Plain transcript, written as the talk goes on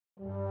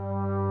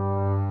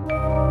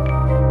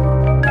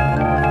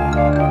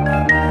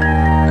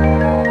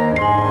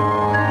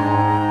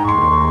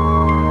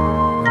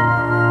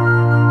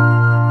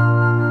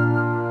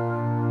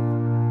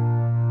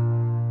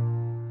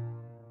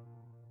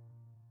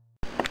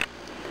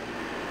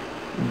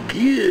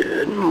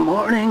Good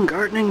morning,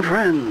 gardening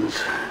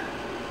friends.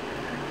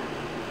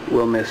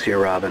 We'll miss you,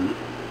 Robin.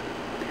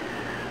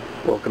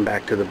 Welcome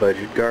back to the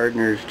Budget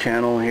Gardeners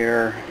channel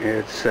here.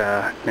 It's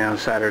now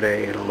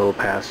Saturday at a little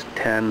past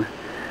 10.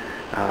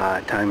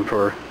 Time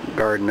for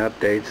garden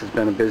updates. It's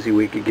been a busy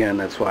week again.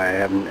 That's why I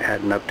haven't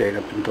had an update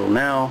up until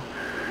now.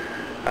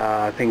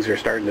 Things are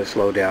starting to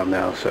slow down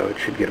now, so it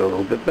should get a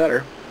little bit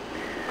better.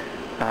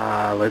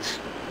 Let's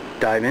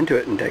dive into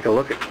it and take a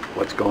look at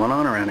what's going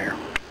on around here.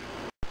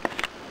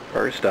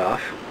 First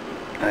off,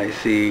 I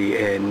see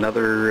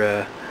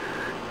another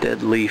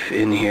dead leaf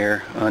in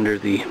here under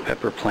the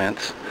pepper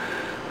plants.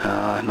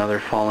 Another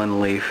fallen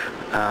leaf.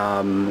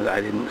 I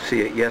didn't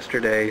see it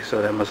yesterday,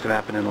 so that must have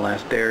happened in the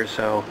last day or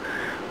so,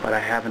 but I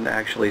haven't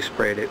actually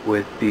sprayed it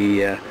with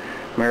the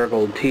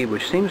Marigold Tea,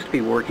 which seems to be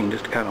working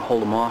just to kind of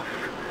hold them off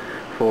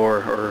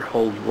or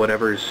hold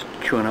whatever's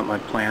chewing up my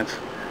plants,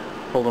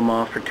 hold them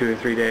off for 2 or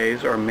 3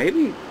 days, or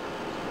maybe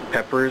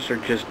peppers or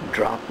just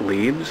drop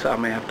leaves. I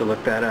may have to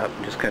look that up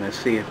and just kind of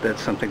see if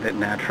that's something that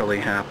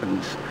naturally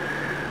happens.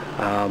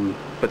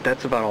 But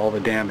that's about all the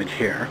damage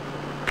here.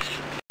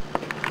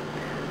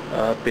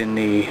 Up in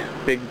the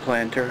big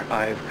planter,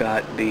 I've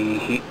got the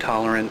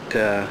heat-tolerant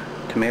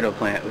tomato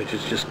plant, which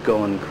is just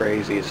going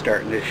crazy. It's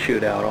starting to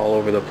shoot out all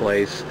over the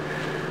place.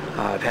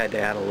 I've had to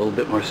add a little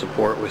bit more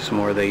support with some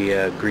more of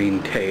the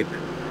green tape,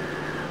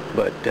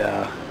 but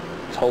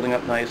it's holding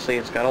up nicely.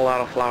 It's got a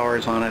lot of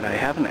flowers on it. I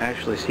haven't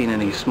actually seen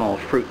any small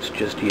fruits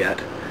just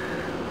yet,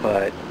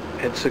 but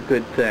it's a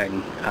good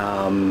thing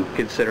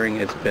considering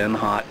it's been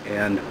hot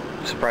and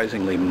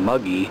surprisingly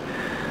muggy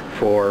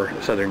for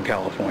Southern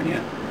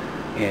California,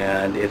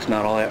 and it's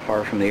not all that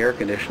far from the air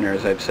conditioner,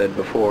 as I've said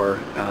before,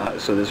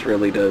 so this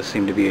really does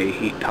seem to be a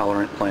heat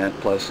tolerant plant.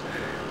 Plus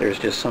there's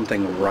just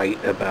something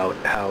right about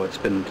how it's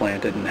been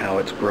planted and how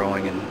it's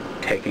growing and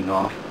taking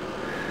off,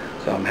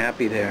 so I'm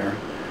happy there.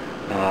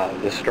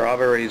 The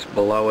strawberries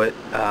below it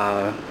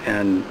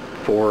and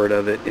forward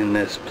of it in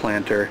this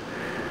planter,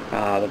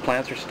 the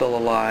plants are still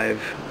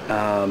alive.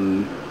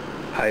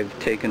 I've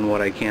taken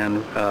what I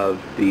can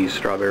of the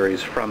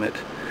strawberries from it.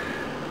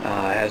 It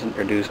hasn't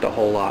produced a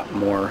whole lot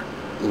more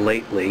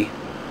lately,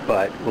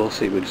 but we'll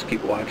see. We'll just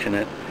keep watching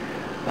it.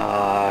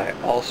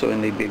 Also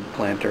in the big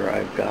planter,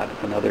 I've got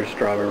another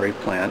strawberry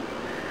plant,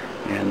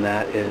 and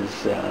that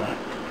is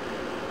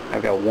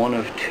I've got one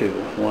of two.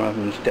 One of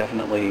them is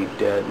definitely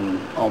dead and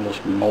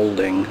almost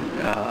molding.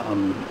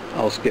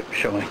 I'll skip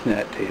showing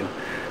that to you.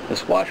 The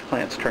squash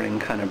plant's turning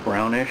kind of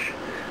brownish,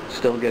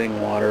 still getting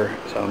water,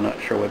 so I'm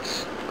not sure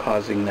what's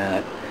causing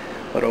that.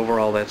 But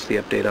overall, that's the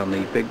update on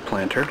the big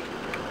planter.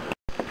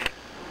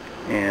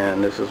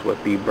 And this is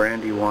what the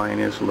Brandywine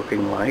is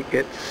looking like.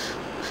 It's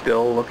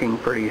still looking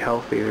pretty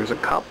healthy. There's a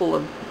couple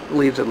of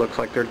leaves that looks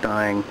like they're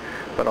dying,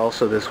 but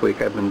also this week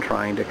I've been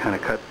trying to kind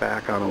of cut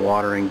back on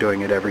watering,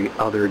 doing it every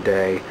other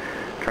day,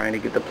 trying to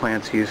get the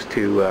plants used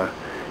to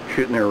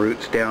shooting their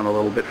roots down a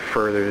little bit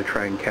further to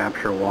try and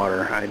capture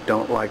water. I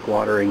don't like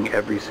watering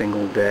every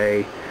single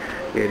day.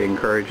 It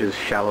encourages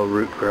shallow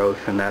root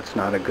growth, and that's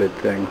not a good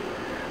thing.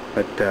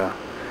 But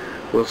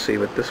we'll see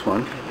with this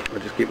one.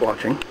 We'll just keep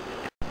watching.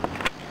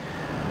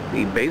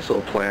 The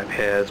basil plant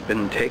has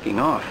been taking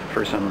off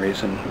for some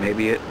reason.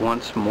 Maybe it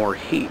wants more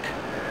heat.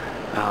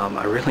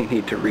 I really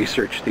need to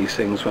research these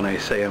things when I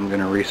say I'm going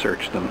to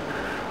research them.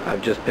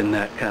 I've just been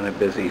that kind of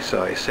busy,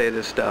 so I say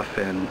this stuff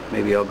and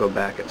maybe I'll go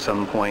back at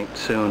some point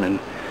soon and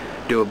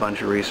do a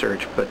bunch of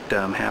research, but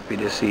I'm happy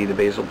to see the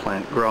basil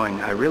plant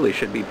growing. I really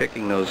should be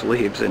picking those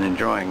leaves and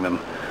enjoying them.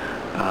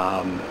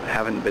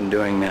 Haven't been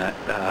doing that.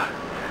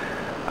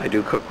 I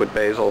do cook with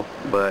basil,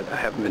 but I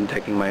haven't been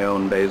taking my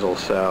own basil,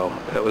 so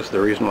that was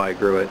the reason why I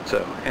grew it.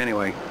 So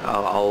anyway,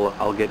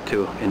 I'll get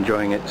to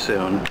enjoying it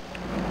soon.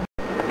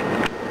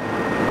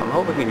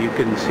 I'm hoping you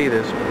can see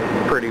this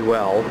pretty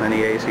well, and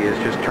the AC is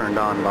just turned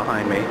on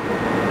behind me.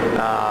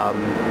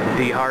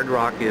 The hard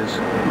rock is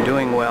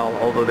doing well,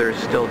 although there's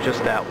still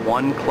just that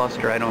one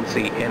cluster. I don't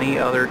see any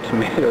other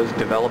tomatoes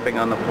developing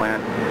on the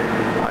plant.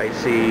 I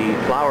see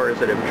flowers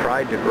that have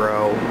tried to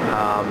grow.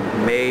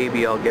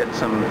 Maybe I'll get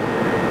some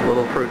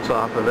little fruits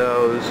off of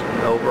those.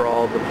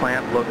 Overall, the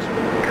plant looks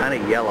kind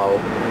of yellow,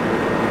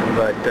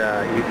 but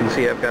you can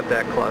see I've got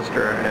that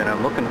cluster, and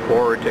I'm looking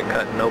forward to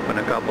cutting open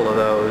a couple of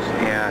those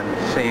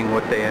and seeing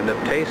what they end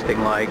up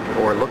tasting like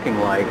or looking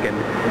like,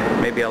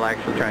 and maybe I'll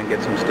actually try and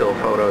get some still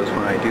photos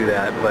when I do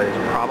that, but it's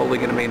probably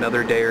going to be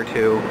another day or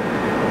two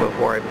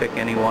before I pick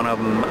any one of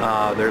them.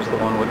 There's the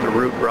one with the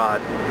root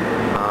rot.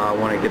 I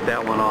want to get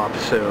that one off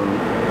soon.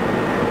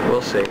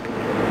 We'll see.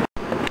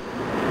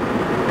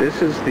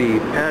 This is the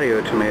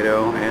patio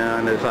tomato,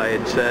 and as I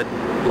had said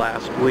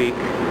last week,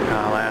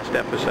 last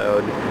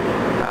episode,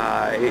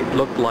 it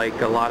looked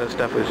like a lot of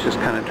stuff was just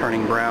kind of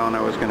turning brown.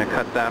 I was going to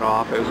cut that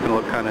off. It was going to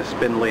look kind of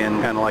spindly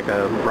and kind of like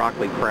a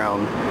broccoli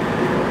crown.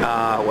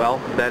 Well,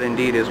 that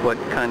indeed is what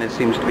kind of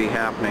seems to be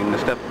happening. The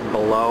stuff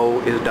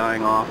below is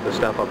dying off. The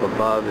stuff up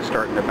above is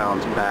starting to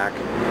bounce back.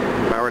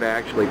 If I were to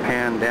actually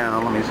pan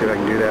down, let me see if I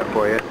can do that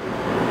for you.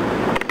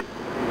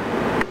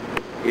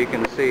 you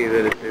can see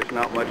that there's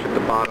not much at the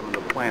bottom of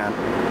the plant.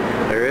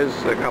 There is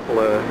a couple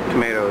of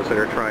tomatoes that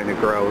are trying to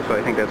grow, so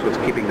I think that's what's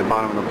keeping the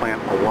bottom of the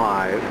plant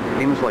alive. It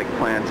seems like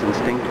plants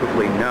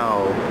instinctively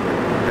know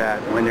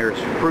that when there's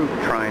fruit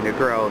trying to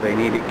grow, they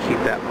need to keep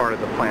that part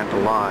of the plant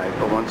alive.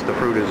 But once the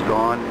fruit is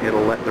gone,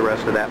 it'll let the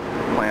rest of that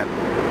plant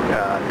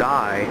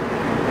die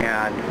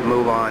and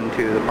move on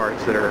to the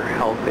parts that are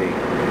healthy.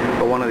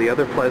 But one of the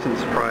other pleasant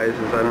surprises,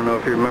 I don't know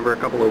if you remember a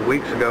couple of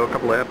weeks ago, a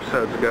couple of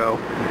episodes ago,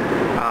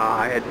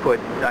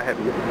 I had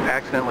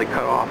accidentally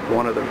cut off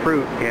one of the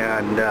fruit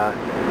and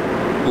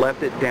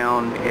left it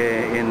down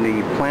in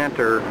the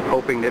planter,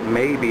 hoping that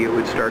maybe it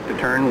would start to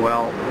turn.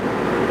 Well,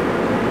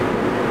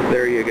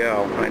 there you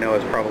go. I know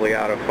it's probably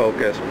out of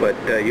focus, but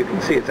you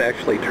can see it's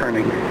actually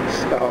turning,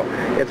 so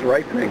it's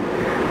ripening.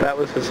 That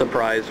was a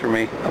surprise for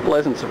me, a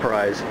pleasant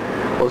surprise.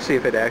 We'll see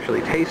if it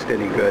actually tastes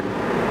any good.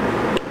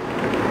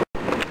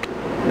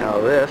 Now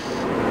this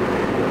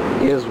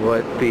is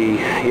what the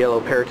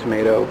yellow pear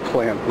tomato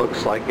plant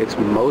looks like. It's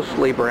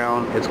mostly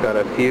brown. It's got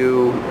a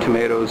few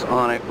tomatoes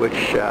on it which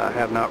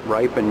have not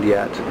ripened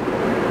yet.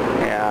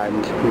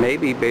 And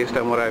maybe based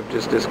on what I've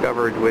just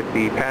discovered with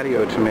the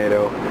patio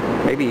tomato,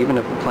 maybe even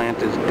if the plant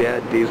is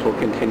dead, these will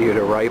continue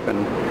to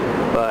ripen.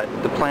 But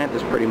the plant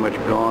is pretty much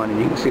gone,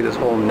 and you can see this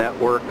whole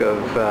network of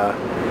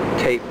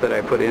tape that I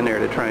put in there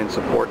to try and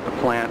support the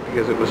plant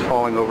because it was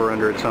falling over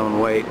under its own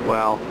weight.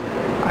 Well,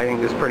 I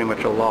think this is pretty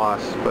much a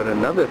loss. But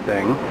another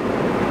thing,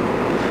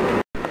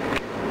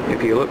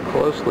 if you look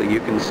closely, you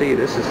can see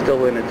this is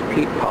still in its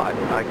peat pot.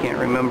 I can't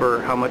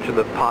remember how much of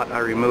the pot I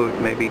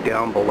removed, maybe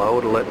down below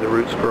to let the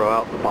roots grow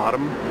out the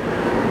bottom.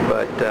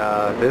 But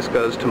this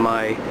goes to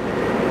my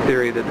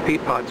theory that the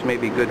peat pots may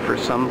be good for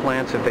some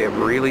plants if they have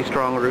really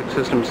strong root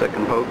systems that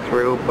can poke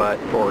through, but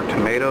for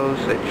tomatoes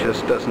it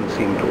just doesn't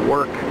seem to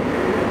work.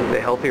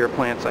 The healthier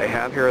plants I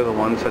have here are the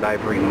ones that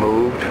I've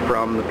removed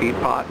from the peat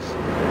pots.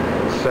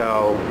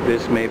 So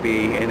this may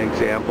be an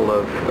example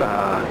of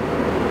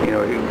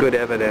good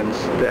evidence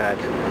that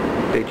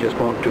they just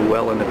won't do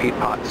well in the peat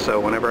pots. So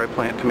whenever I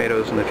plant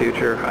tomatoes in the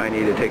future, I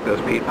need to take those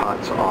peat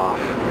pots off.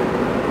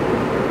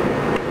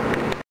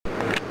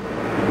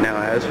 Now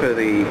as for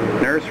the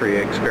nursery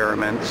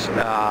experiments,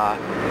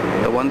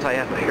 the ones I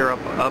have here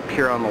up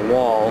here on the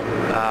wall,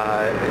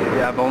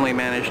 I've only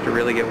managed to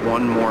really get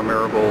one more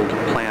marigold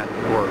plant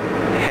or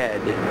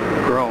head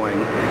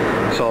growing.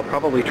 So I'll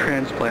probably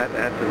transplant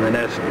that to the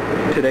nest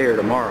today or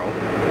tomorrow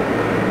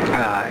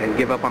and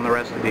give up on the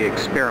rest of the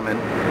experiment.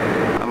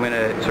 I'm going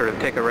to sort of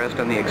take a rest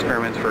on the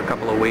experiments for a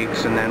couple of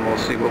weeks, and then we'll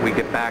see what we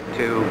get back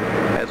to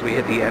as we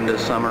hit the end of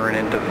summer and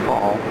into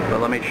fall. But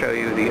let me show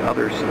you the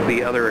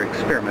other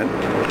experiment.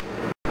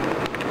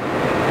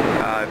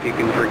 If you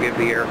can forgive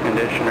the air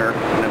conditioner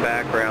in the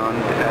background,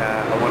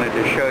 I wanted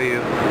to show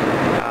you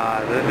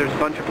there's a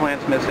bunch of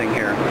plants missing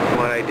here.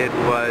 What I did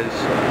was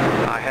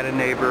I had a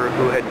neighbor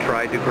who had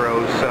tried to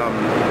grow some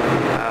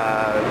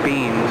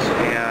beans,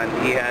 and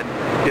he had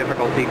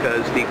difficulty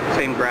because the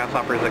same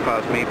grasshoppers that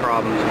caused me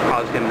problems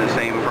caused him the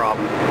same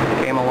problem.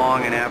 Came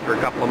along, and after a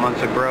couple of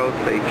months of growth,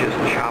 they just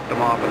chopped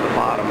them off at the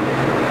bottom.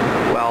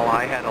 Well,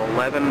 I had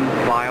 11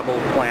 viable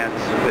plants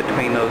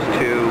between those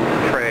two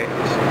trays.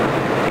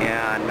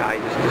 And I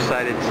just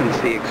decided, since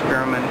the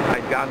experiment,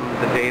 I'd gotten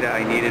the data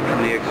I needed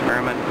from the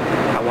experiment,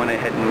 I went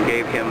ahead and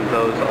gave him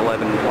those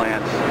 11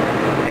 plants.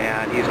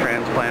 And he's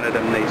transplanted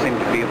them. They seem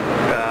to be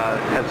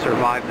have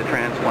survived the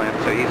transplant,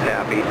 so he's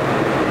happy.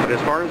 But as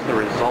far as the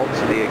results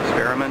of the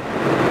experiment,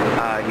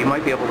 you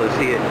might be able to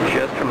see it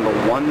just from the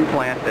one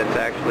plant that's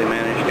actually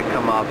managed to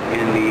come up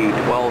in the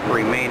 12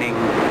 remaining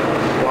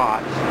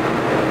slots,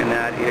 and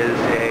that is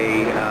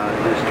a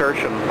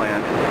nasturtium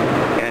plant,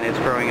 and it's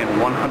growing in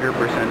 100%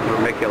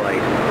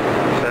 vermiculite.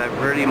 So that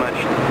pretty much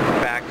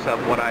backs up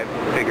what I've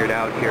figured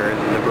out here, is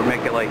the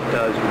vermiculite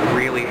does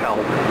really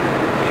help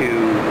to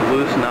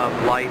loosen up,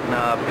 lighten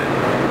up,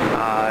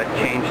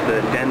 change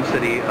the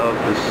density of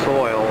the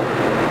soil,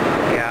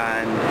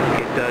 and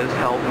it does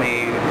help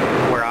me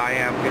where I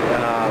am,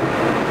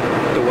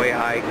 the way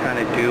I kind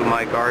of do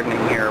my gardening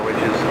here, which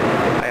is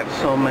I have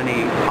so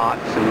many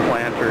pots and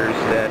planters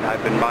that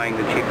I've been buying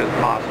the cheapest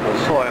possible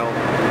soil,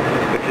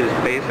 which is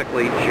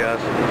basically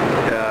just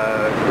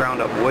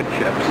ground up wood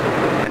chips,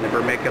 and the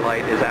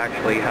vermiculite is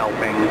actually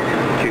helping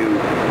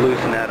to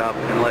loosen that up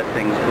and let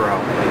things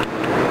grow.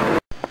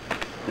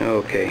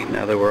 Okay,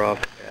 now that we're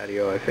off the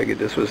patio, I figured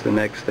this was the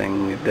next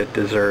thing that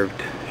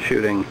deserved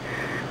shooting.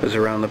 It was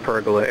around the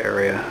pergola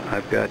area.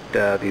 I've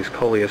got these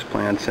coleus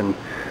plants, and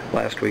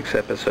last week's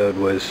episode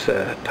was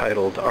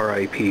titled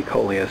R.I.P.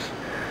 Coleus.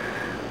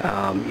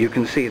 You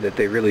can see that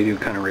they really do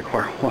kind of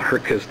require water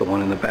because the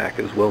one in the back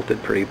is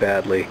wilted pretty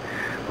badly.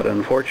 But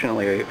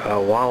unfortunately,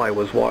 while I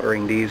was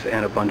watering these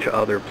and a bunch of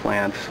other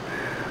plants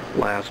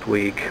last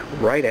week,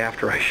 right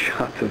after I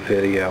shot the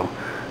video,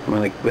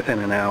 like within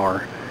an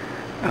hour,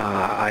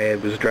 I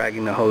was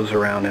dragging the hose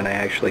around and I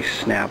actually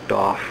snapped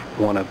off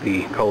one of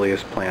the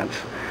coleus plants.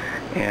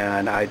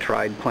 And I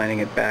tried planting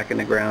it back in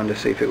the ground to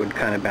see if it would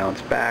kind of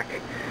bounce back.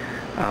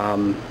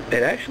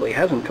 It actually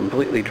hasn't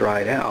completely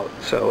dried out,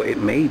 so it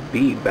may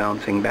be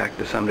bouncing back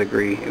to some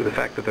degree. The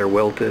fact that they're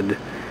wilted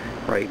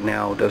right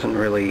now doesn't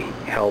really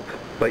help,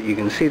 but you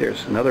can see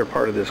there's another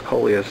part of this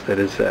coleus that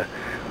is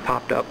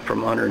popped up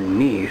from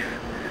underneath,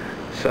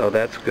 so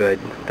that's good.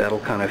 That'll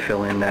kind of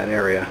fill in that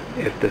area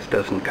if this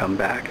doesn't come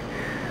back.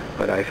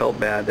 But I felt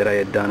bad that I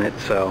had done it,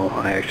 so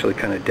I actually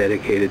kind of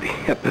dedicated the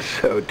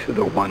episode to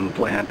the one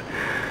plant.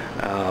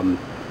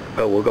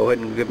 But we'll go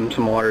ahead and give them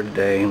some water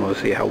today, and we'll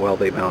see how well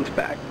they bounce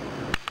back.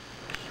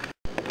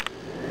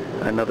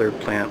 Another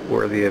plant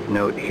worthy of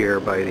note here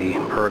by the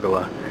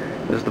pergola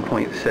is the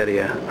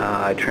poinsettia.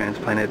 I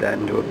transplanted that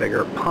into a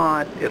bigger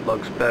pot. It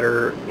looks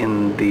better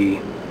in the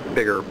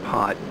bigger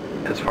pot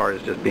as far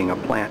as just being a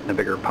plant in a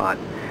bigger pot.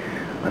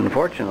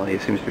 Unfortunately,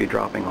 it seems to be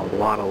dropping a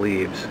lot of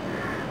leaves.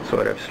 So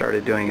what I've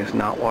started doing is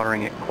not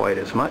watering it quite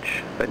as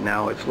much, but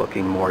now it's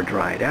looking more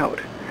dried out.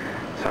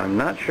 So I'm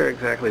not sure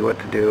exactly what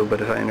to do, but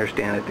as I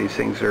understand it, these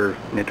things are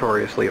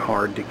notoriously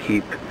hard to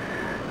keep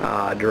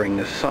during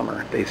the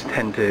summer. They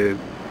tend to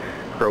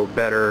grow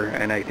better,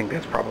 and I think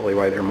that's probably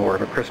why they're more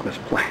of a Christmas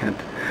plant.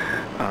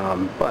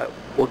 But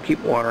we'll keep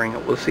watering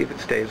it. We'll see if it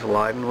stays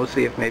alive, and we'll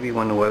see if maybe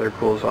when the weather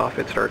cools off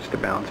it starts to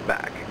bounce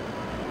back.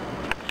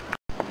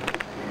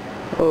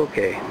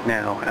 Okay,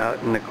 now out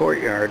in the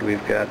courtyard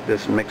we've got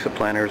this mix of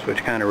planters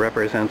which kind of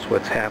represents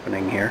what's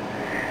happening here.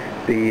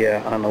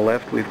 On the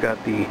left we've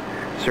got the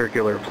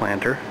circular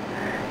planter,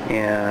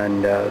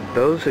 and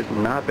those have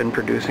not been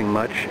producing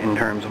much in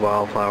terms of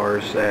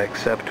wildflowers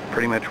except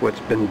pretty much what's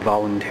been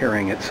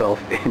volunteering itself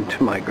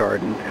into my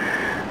garden.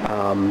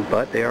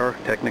 But they are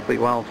technically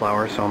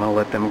wildflowers, so I'm going to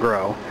let them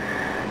grow.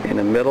 In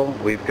the middle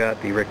we've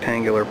got the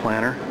rectangular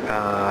planter.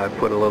 I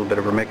put a little bit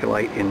of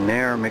vermiculite in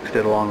there, mixed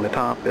it along the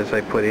top as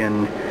I put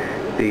in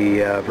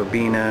the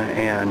verbena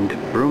and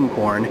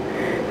broomcorn,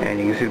 and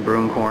you can see the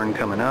broomcorn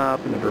coming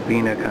up and the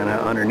verbena kind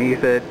of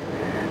underneath it.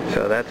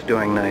 So that's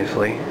doing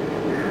nicely.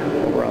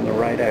 Over on the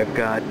right I've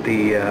got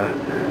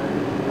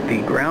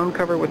the ground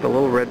cover with the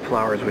little red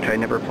flowers, which I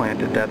never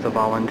planted. That's a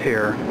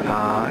volunteer,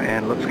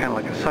 and it looks kind of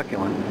like a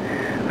succulent.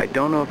 I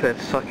don't know if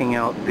that's sucking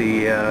out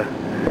the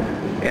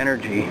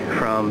energy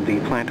from the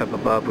plant up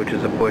above, which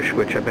is a bush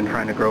which I've been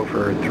trying to grow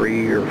for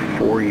 3 or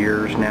 4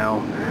 years now.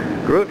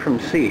 Grew it from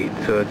seed,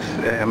 so it's,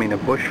 I mean, a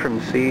bush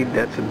from seed,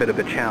 that's a bit of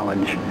a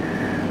challenge.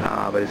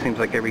 But it seems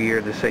like every year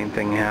the same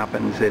thing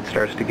happens. It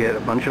starts to get a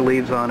bunch of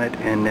leaves on it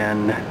and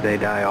then they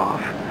die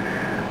off.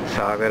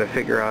 So I've got to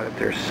figure out if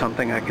there's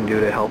something I can do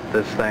to help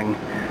this thing.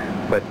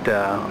 But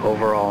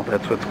overall,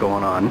 that's what's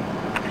going on.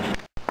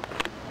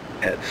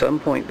 At some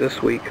point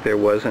this week there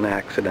was an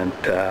accident.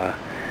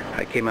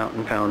 I came out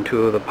and found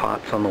 2 of the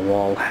pots on the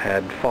wall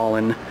had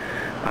fallen.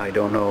 I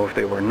don't know if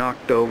they were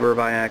knocked over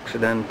by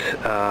accident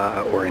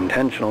or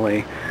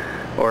intentionally,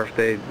 or if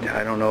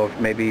I don't know if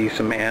maybe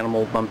some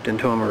animal bumped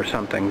into them or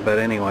something, but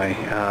anyway,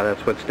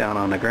 that's what's down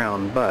on the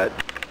ground. But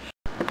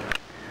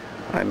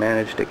I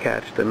managed to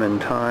catch them in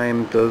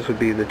time. Those would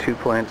be the 2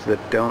 plants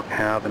that don't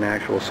have an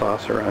actual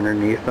saucer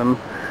underneath them.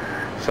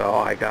 So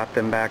I got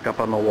them back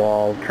up on the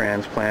wall,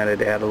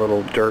 transplanted, add a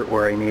little dirt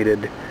where I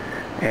needed,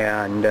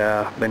 and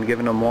been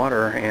giving them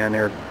water, and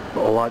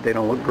they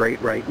don't look great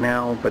right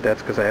now, but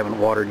that's because I haven't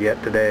watered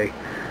yet today,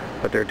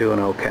 but they're doing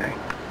okay.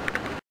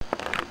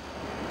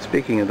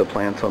 Speaking of the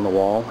plants on the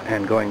wall,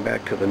 and going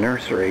back to the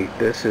nursery,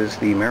 this is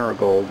the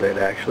marigold that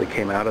actually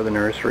came out of the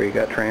nursery,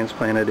 got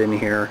transplanted in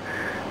here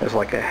as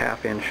like a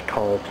 1/2 inch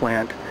tall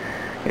plant.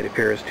 It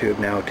appears to have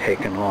now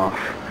taken off,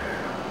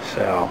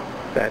 so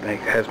that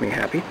has me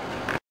happy.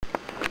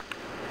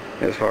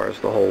 As far as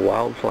the whole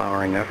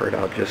wildflowering effort,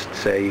 I'll just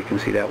say you can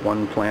see that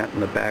one plant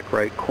in the back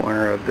right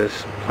corner of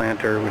this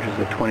planter, which is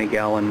a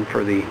 20-gallon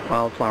for the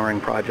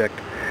wildflowering project.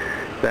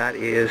 That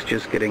is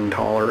just getting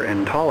taller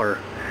and taller.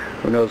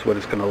 Who knows what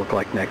it's going to look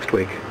like next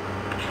week.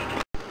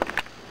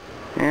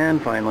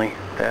 And finally,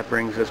 that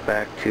brings us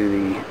back to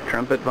the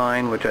trumpet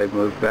vine, which I've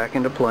moved back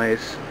into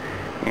place,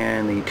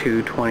 and the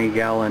 2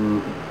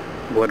 20-gallon,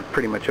 what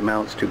pretty much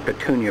amounts to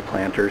petunia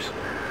planters.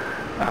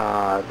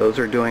 Those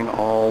are doing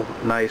all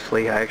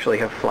nicely. I actually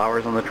have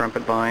flowers on the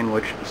trumpet vine,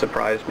 which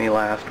surprised me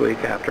last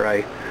week after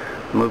I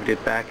moved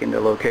it back into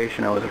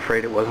location. I was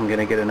afraid it wasn't going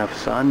to get enough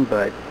sun,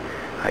 but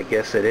I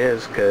guess it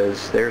is,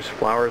 because there's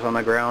flowers on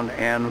the ground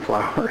and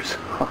flowers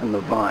on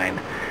the vine.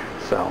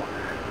 So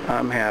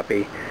I'm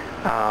happy.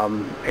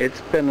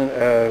 It's been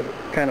a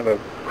kind of a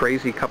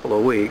crazy couple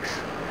of weeks,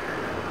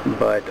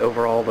 but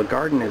overall the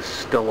garden is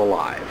still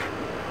alive.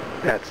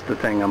 That's the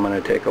thing I'm going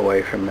to take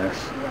away from this.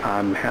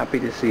 I'm happy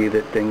to see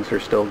that things are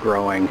still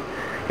growing.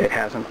 It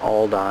hasn't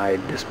all died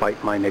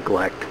despite my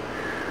neglect.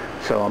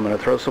 So I'm going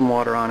to throw some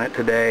water on it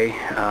today,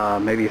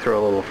 maybe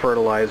throw a little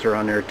fertilizer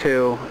on there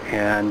too,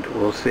 and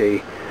we'll see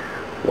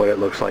what it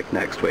looks like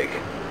next week.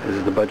 This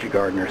is the Budget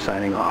Gardener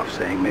signing off,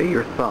 saying, may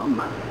your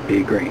thumb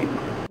be green.